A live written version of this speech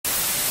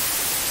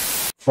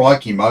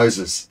Crikey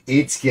Moses,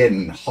 it's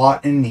getting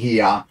hot in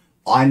here.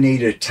 I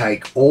need to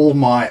take all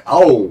my...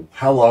 Oh,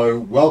 hello.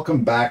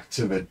 Welcome back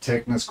to the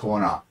Techness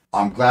Corner.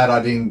 I'm glad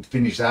I didn't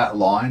finish that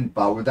line,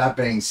 but with that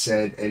being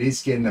said, it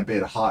is getting a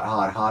bit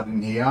hot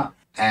in here.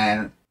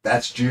 And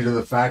that's due to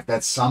the fact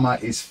that summer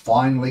is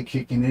finally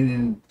kicking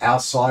in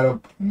outside of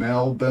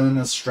Melbourne,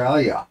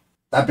 Australia.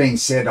 That being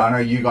said, I know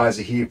you guys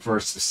are here for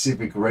a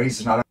specific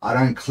reason. I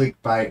don't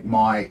clickbait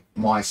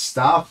my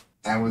stuff.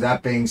 And with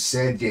that being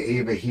said, you're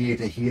either here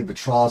to hear the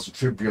trials and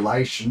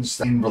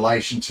tribulations in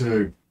relation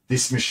to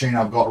this machine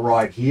I've got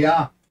right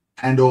here,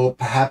 and or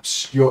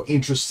perhaps you're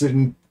interested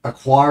in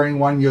acquiring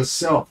one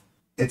yourself.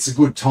 It's a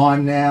good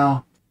time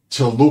now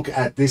to look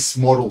at this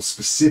model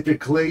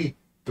specifically.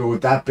 But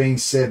with that being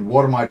said,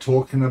 what am I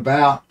talking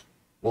about?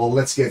 Well,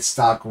 let's get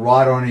stuck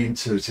right on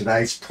into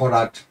today's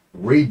product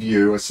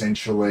review,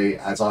 essentially,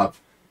 as I've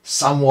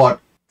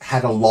somewhat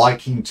had a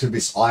liking to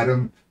this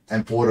item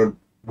and thought it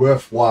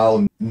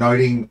worthwhile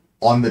noting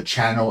on the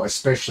channel,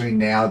 especially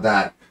now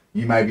that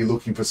you may be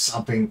looking for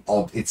something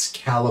of its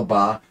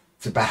caliber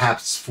to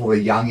perhaps for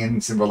the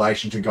youngins in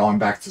relation to going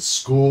back to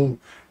school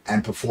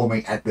and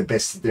performing at the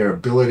best of their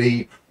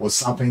ability, or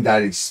something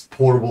that is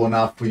portable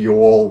enough for you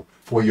all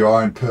for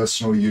your own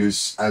personal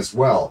use as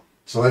well.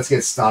 So let's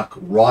get stuck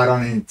right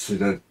on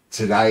into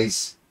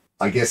today's,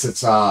 I guess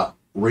it's a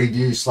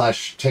review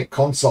slash tech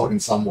consult in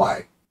some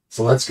way.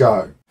 So let's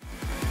go.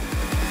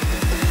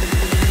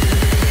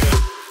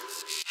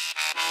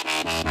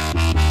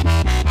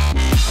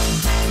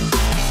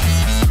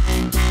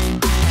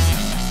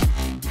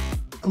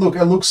 Look,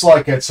 it looks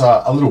like it's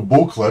a little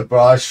booklet, but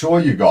I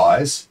assure you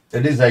guys,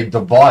 it is a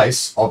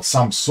device of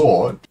some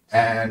sort.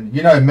 And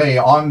you know me,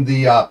 I'm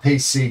the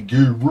PC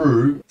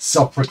guru,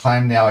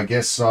 self-proclaimed now, I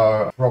guess,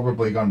 so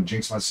probably going to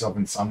jinx myself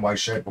in some way,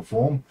 shape or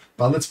form.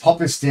 But let's pop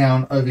this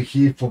down over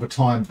here for the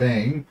time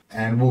being,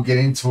 and we'll get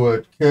into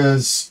it.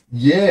 Because,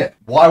 yeah,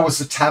 why was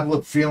the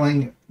tablet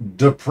feeling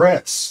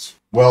depressed?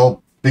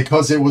 Well,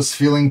 because it was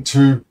feeling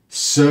too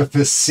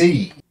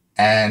surfacey.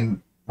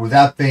 And with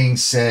that being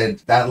said,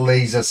 that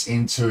leads us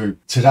into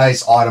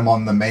today's item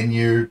on the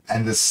menu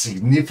and the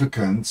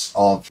significance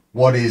of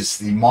what is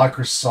the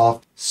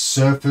Microsoft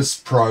Surface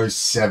Pro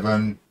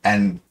 7.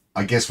 And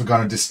I guess we're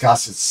going to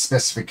discuss its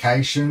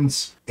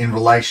specifications in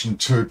relation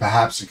to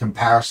perhaps a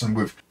comparison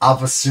with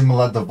other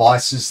similar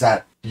devices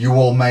that you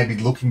all may be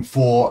looking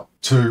for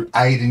to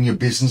aid in your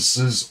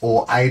businesses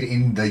or aid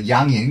in the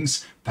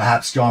youngins,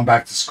 perhaps going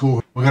back to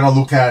school. We're going to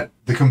look at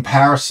the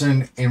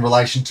comparison in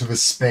relation to the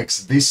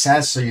specs this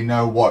has, so you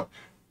know what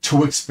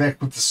to expect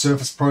with the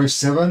Surface Pro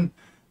 7,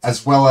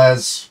 as well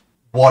as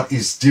what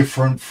is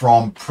different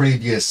from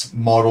previous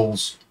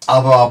models,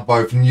 other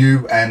both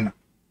new and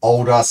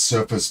older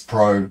Surface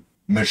Pro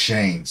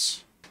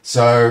machines.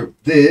 So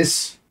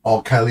this,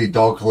 Kelly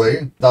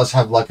Dogley, does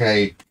have like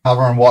a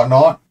cover and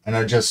whatnot, and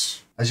it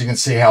just, as you can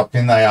see how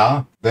thin they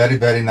are,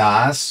 very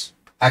nice.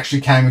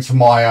 Actually came into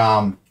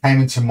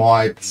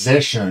my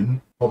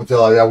possession. What would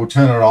I will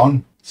turn it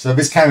on. So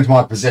this came into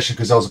my possession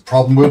because there was a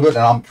problem with it,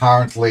 and I'm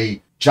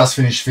currently just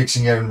finished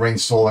fixing it and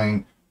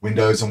reinstalling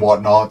Windows and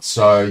whatnot.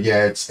 So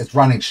yeah, it's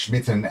running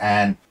schmitten,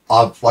 and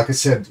I've, like I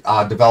said,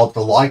 developed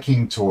a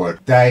liking to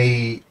it.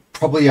 They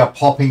probably are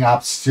popping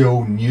up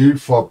still new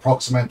for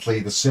approximately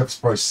the Surface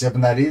Pro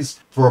 7, that is,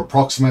 for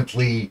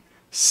approximately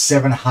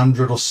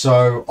 700 or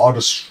so odd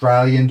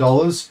Australian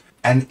dollars,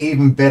 and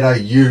even better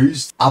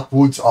used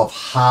upwards of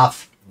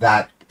half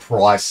that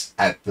price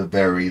at the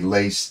very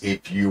least,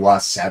 if you are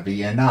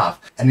savvy enough.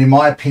 And in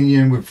my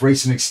opinion, with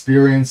recent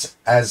experience,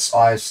 as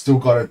I've still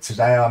got it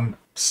today,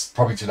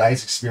 probably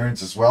today's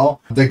experience as well,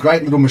 they're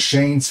great little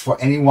machines for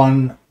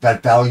anyone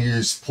that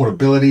values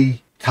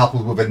portability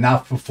coupled with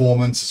enough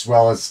performance as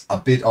well as a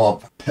bit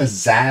of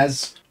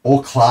pizzazz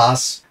or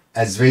class,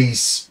 as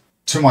these,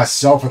 to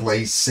myself at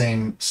least,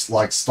 seem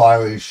like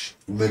stylish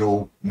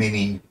little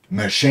mini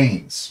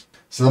machines.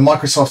 So the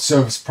Microsoft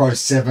Surface Pro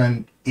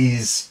 7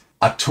 is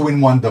a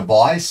two-in-one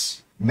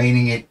device,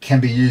 meaning it can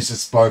be used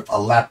as both a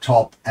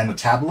laptop and a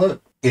tablet.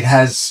 It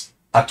has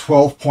a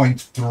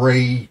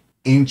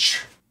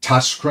 12.3-inch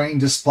touchscreen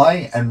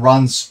display and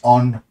runs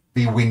on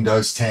the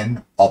Windows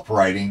 10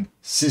 operating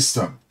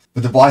system. The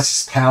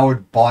device is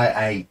powered by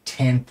a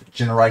 10th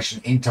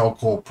generation Intel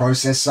Core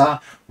processor,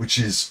 which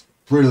is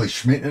really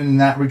schmitten in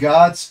that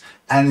regards,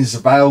 and is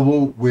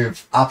available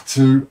with up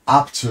to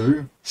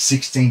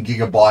 16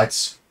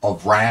 gigabytes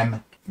of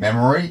RAM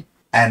memory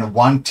and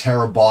 1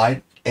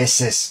 terabyte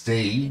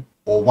SSD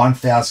or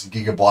 1000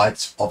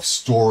 gigabytes of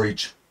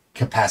storage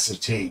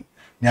capacity.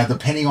 Now,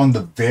 depending on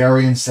the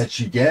variants that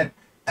you get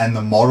and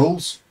the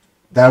models,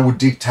 that will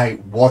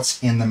dictate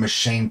what's in the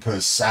machine per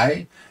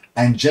se.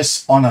 And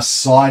just on a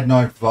side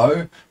note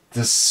though,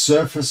 the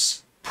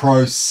Surface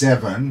Pro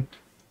 7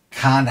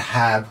 can't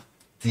have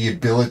the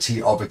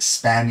ability of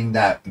expanding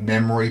that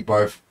memory,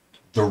 both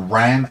the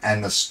RAM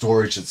and the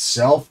storage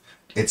itself.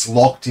 It's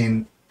locked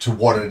in to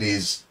what it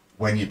is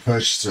when you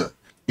purchase it.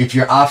 If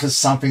you're after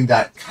something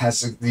that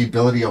has the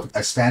ability of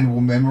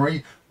expandable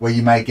memory, where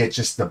you may get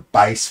just the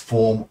base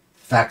form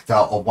factor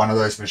of one of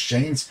those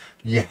machines,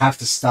 you have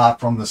to start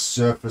from the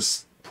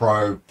Surface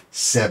Pro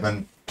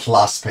 7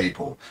 Plus,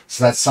 people.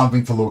 So that's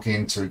something to look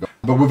into.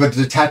 But with a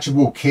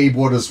detachable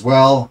keyboard as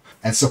well,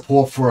 and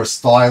support for a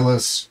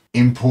stylus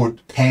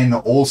input pen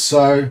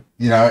also,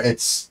 you know,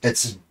 it's a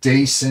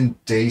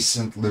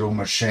decent little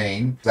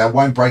machine that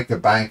won't break the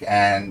bank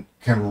and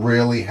can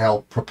really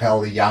help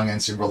propel the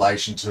youngins in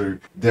relation to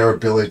their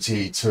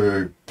ability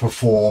to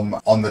perform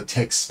on the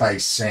tech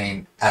space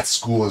scene at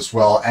school as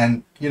well.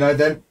 And you know,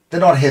 they're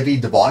not heavy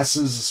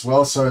devices as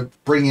well, so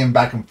bringing them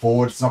back and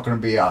forward, it's not going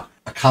to be a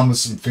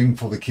cumbersome thing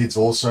for the kids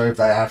also if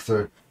they have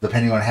to,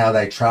 depending on how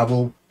they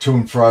travel to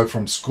and fro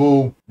from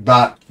school.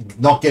 But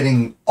not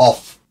getting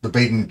off the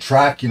beaten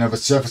track, you know, the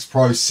Surface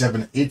Pro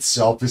 7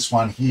 itself, this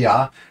one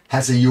here,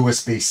 has a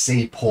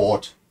USB-C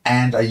port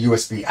and a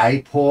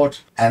USB-A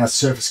port and a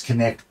Surface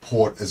Connect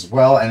port as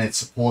well, and it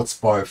supports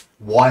both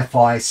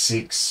Wi-Fi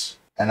 6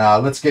 and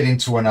let's get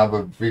into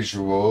another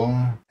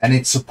visual, and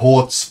it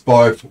supports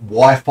both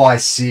Wi-Fi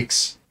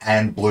 6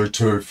 and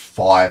Bluetooth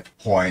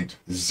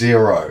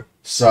 5.0.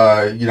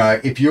 So, you know,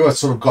 if you are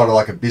sort of got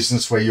like a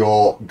business where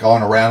you're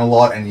going around a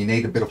lot and you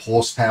need a bit of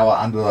horsepower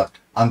under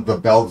the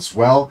belt as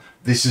well,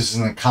 this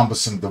isn't a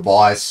cumbersome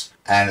device,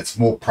 and it's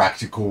more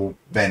practical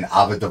than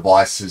other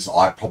devices,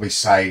 I'd probably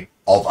say,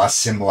 of a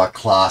similar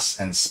class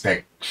and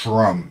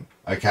spectrum.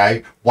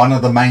 Okay, one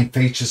of the main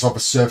features of a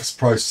Surface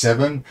Pro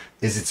 7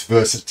 is its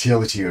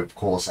versatility, of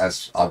course,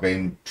 as I've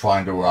been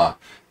trying to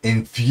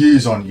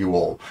infuse on you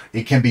all.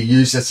 It can be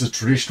used as a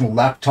traditional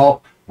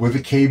laptop with a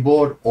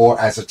keyboard or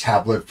as a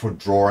tablet for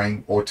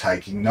drawing or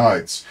taking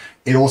notes.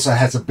 It also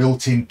has a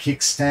built-in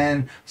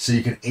kickstand, so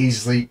you can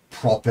easily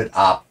prop it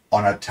up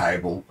on a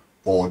table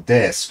or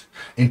desk.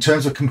 In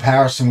terms of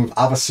comparison with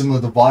other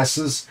similar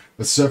devices,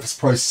 the Surface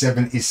Pro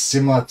 7 is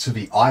similar to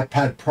the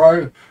iPad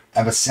Pro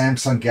and the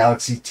Samsung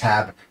Galaxy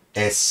Tab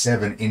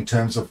S7 in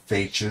terms of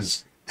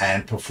features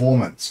and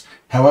performance.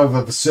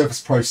 However, the Surface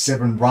Pro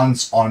 7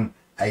 runs on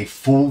a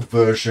full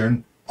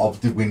version of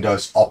the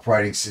Windows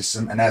operating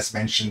system, and as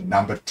mentioned,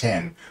 number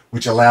 10,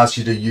 which allows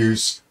you to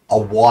use a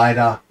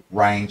wider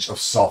range of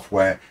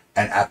software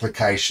and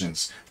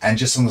applications. And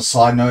just on the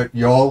side note,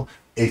 y'all,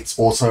 it's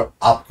also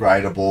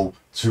upgradable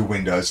to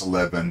Windows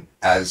 11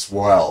 as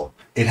well.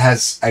 It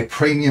has a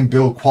premium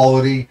build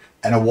quality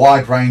and a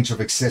wide range of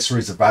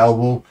accessories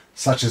available,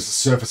 such as the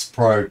Surface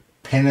Pro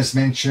pen as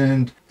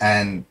mentioned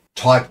and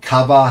type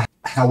cover.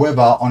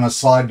 However, on a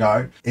side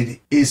note,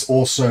 it is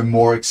also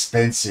more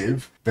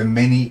expensive than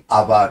many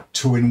other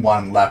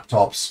two-in-one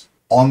laptops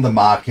on the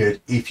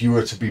market if you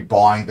were to be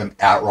buying them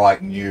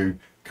outright new,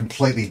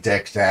 completely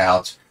decked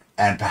out,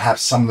 and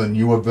perhaps some of the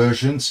newer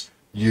versions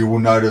you will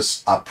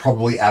notice are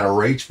probably out of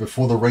reach.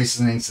 Before the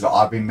reasonings that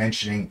I've been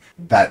mentioning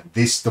that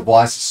this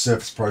device,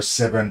 Surface Pro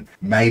 7,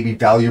 may be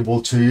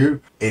valuable to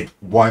you, it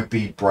won't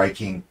be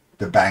breaking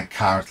the bank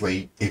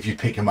currently if you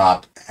pick them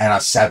up and are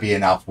savvy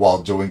enough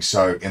while doing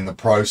so in the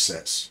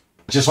process.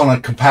 Just on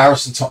a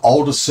comparison to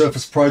older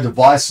Surface Pro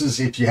devices,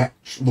 if you're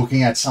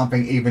looking at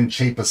something even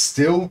cheaper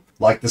still,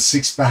 like the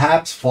 6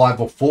 perhaps,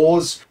 5 or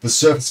 4s, the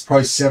Surface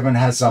Pro 7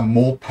 has a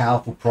more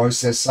powerful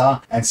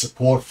processor and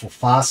support for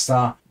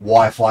faster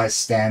Wi-Fi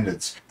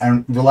standards.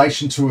 And in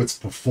relation to its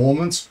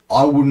performance,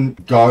 I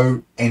wouldn't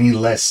go any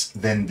less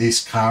than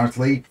this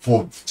currently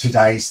for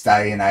today's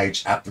day and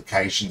age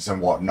applications and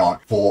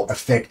whatnot, for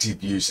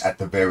effective use at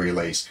the very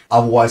least.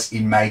 Otherwise,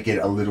 it may get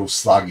a little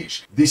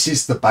sluggish. This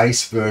is the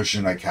base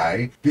version,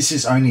 okay? This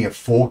is only a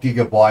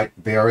 4GB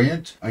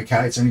variant,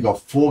 okay? It's only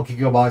got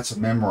 4GB of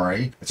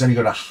memory. It's only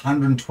got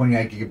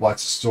 128 gigabytes of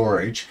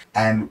storage,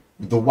 and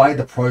the way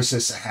the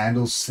processor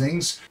handles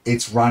things,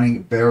 it's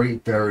running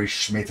very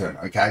schmitten,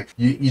 okay?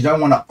 You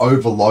don't want to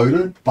overload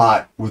it,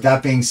 but with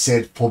that being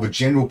said, for the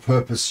general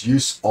purpose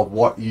use of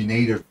what you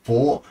need it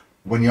for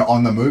when you're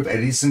on the move,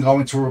 it isn't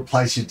going to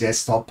replace your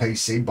desktop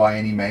PC by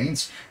any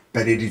means,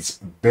 but it is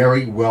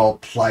very well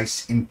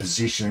placed in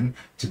position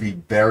to be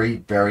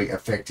very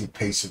effective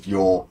piece of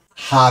your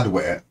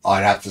hardware,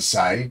 I'd have to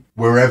say,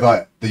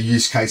 wherever the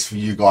use case for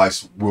you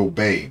guys will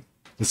be.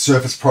 The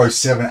Surface Pro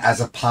 7, as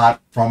apart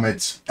from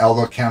its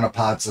elder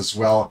counterparts as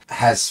well,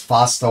 has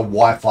faster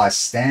Wi-Fi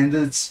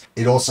standards.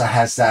 It also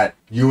has that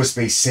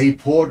USB-C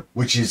port,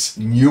 which is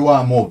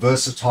newer, more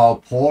versatile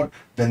port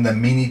than the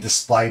mini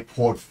display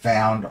port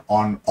found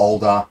on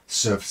older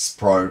Surface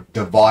Pro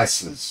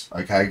devices.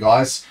 Okay,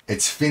 guys?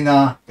 It's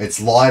thinner, it's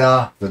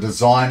lighter, the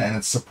design, and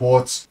it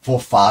supports for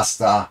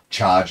faster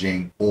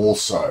charging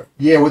also.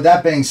 Yeah, with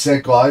that being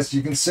said, guys,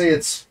 you can see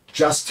it's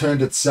just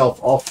turned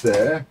itself off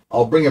there.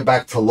 I'll bring it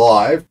back to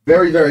live.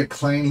 Very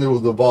clean little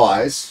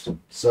device.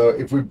 So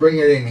if we bring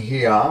it in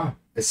here,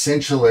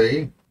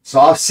 essentially,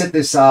 so I've set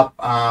this up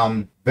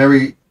on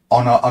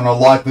a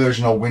light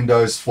version of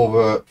Windows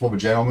for the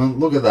gentleman.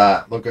 Look at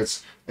that. Look,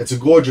 it's a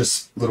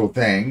gorgeous little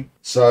thing.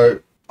 So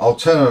I'll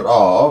turn it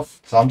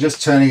off. So I'm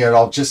just turning it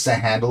off just to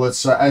handle it.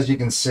 So as you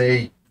can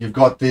see, you've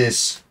got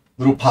this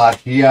little part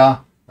here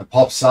that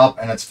pops up,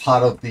 and it's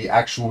part of the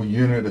actual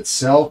unit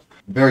itself.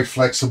 Very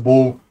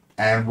flexible,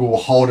 and we'll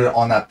hold it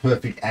on that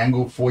perfect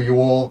angle for you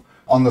all.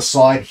 On the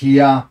side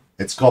here,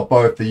 it's got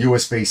both the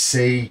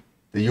USB-C,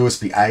 the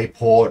USB-A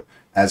port,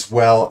 as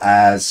well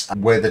as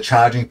where the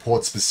charging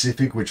port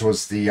specific, which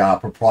was the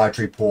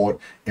proprietary port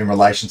in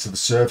relation to the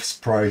Surface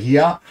Pro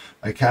here.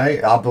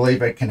 Okay, I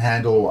believe it can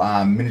handle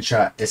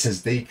miniature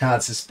SSD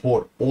cards, this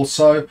port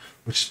also,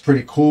 which is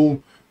pretty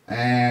cool.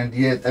 And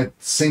yeah, it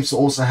seems to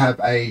also have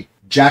a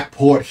jack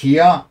port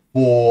here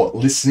for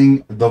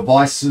listening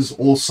devices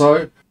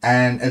also,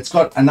 and it's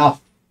got enough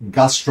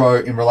gusto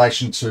in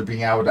relation to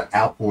being able to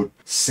output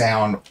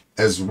sound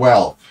as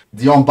well.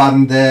 The on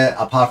button there,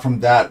 apart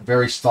from that,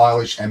 very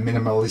stylish and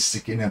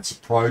minimalistic in its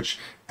approach,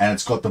 and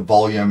it's got the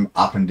volume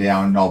up and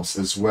down knobs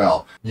as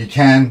well. You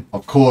can,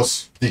 of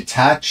course,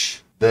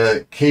 detach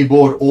the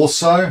keyboard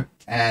also,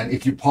 and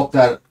if you pop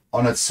that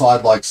on its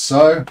side like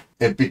so,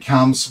 it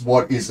becomes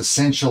what is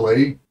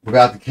essentially,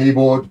 without the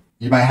keyboard,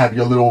 you may have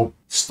your little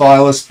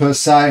stylus per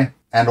se,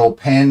 and or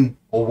pen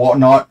or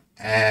whatnot,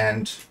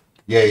 and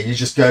yeah, you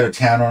just go to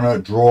town on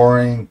it,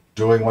 drawing,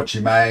 doing what you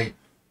may.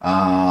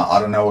 I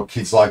don't know what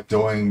kids like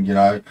doing, you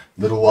know,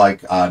 little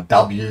like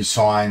W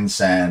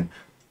signs and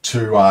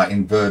two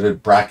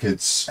inverted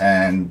brackets,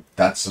 and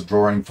that's a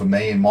drawing for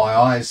me in my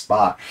eyes.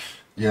 But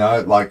you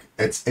know, like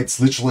it's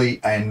literally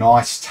a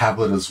nice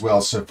tablet as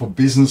well. So for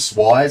business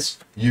wise,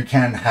 you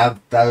can have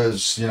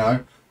those, you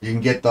know, you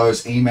can get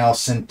those emails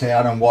sent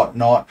out and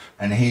whatnot,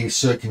 and here,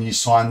 sir, can you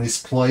sign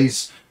this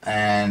please?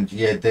 And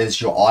yeah,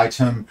 there's your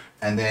item.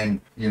 And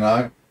then, you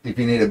know, if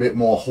you need a bit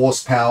more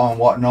horsepower and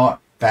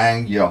whatnot,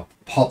 bang, you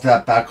pop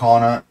that back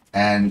on it,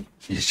 and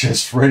you're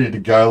just ready to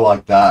go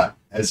like that.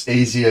 As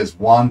easy as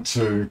 1,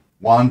 2,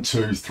 1,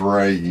 2,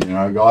 3, you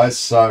know, guys.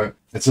 So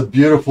it's a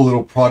beautiful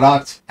little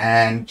product.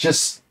 And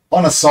just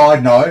on a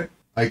side note,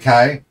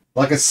 okay,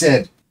 like I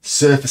said,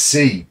 Surface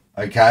C,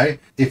 okay?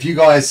 If you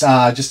guys,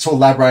 just to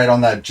elaborate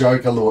on that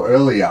joke a little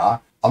earlier,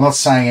 I'm not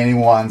saying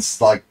anyone's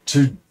like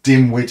too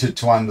dim-witted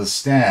to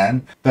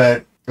understand,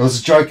 but it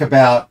was a joke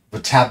about the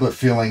tablet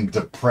feeling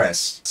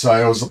depressed. So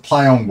it was a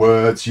play on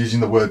words, using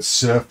the word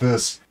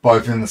surface,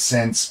 both in the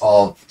sense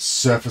of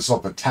surface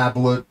of the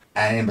tablet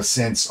and in the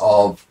sense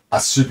of a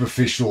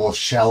superficial or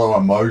shallow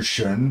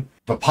emotion.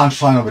 The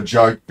punchline of a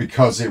joke,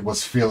 because it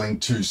was feeling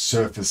too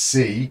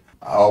surfacey,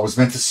 was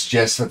meant to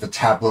suggest that the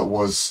tablet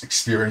was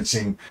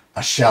experiencing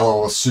a shallow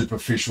or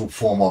superficial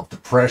form of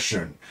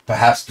depression,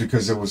 perhaps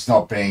because it was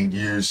not being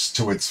used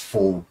to its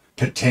full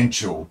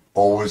potential,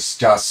 or was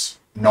just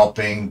not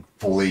being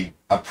fully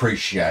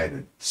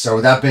appreciated. So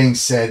with that being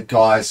said,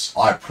 guys,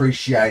 I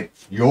appreciate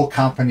your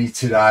company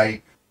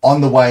today.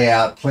 On the way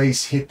out,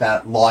 please hit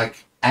that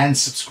like and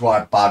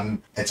subscribe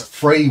button. It's a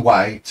free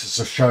way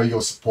to show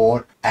your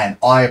support, and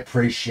I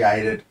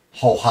appreciate it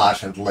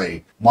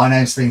wholeheartedly. My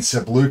name's been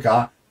Seb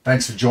Luca.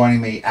 Thanks for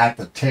joining me at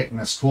the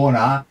Techness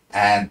Corner,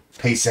 and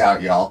peace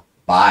out, y'all.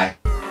 Bye.